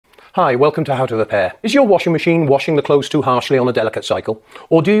Hi, welcome to How to Repair. Is your washing machine washing the clothes too harshly on a delicate cycle?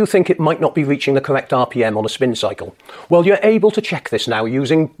 Or do you think it might not be reaching the correct RPM on a spin cycle? Well, you're able to check this now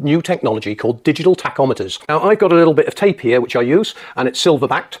using new technology called digital tachometers. Now, I've got a little bit of tape here which I use, and it's silver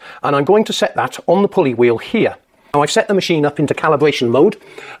backed, and I'm going to set that on the pulley wheel here. Now, I've set the machine up into calibration mode,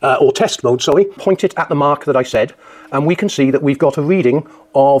 or test mode, sorry, point it at the mark that I said, and we can see that we've got a reading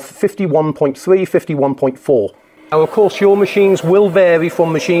of 51.3, 51.4. Now, of course, your machines will vary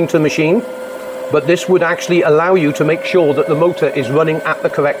from machine to machine, but this would actually allow you to make sure that the motor is running at the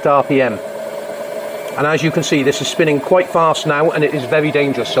correct RPM. And as you can see, this is spinning quite fast now, and it is very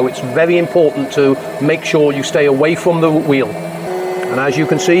dangerous, so it's very important to make sure you stay away from the wheel. And as you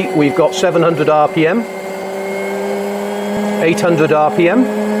can see, we've got 700 RPM, 800 RPM,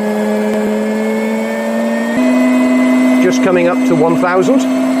 just coming up to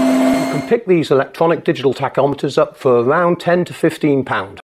 1000. You can pick these electronic digital tachometers up for around £10 to £15.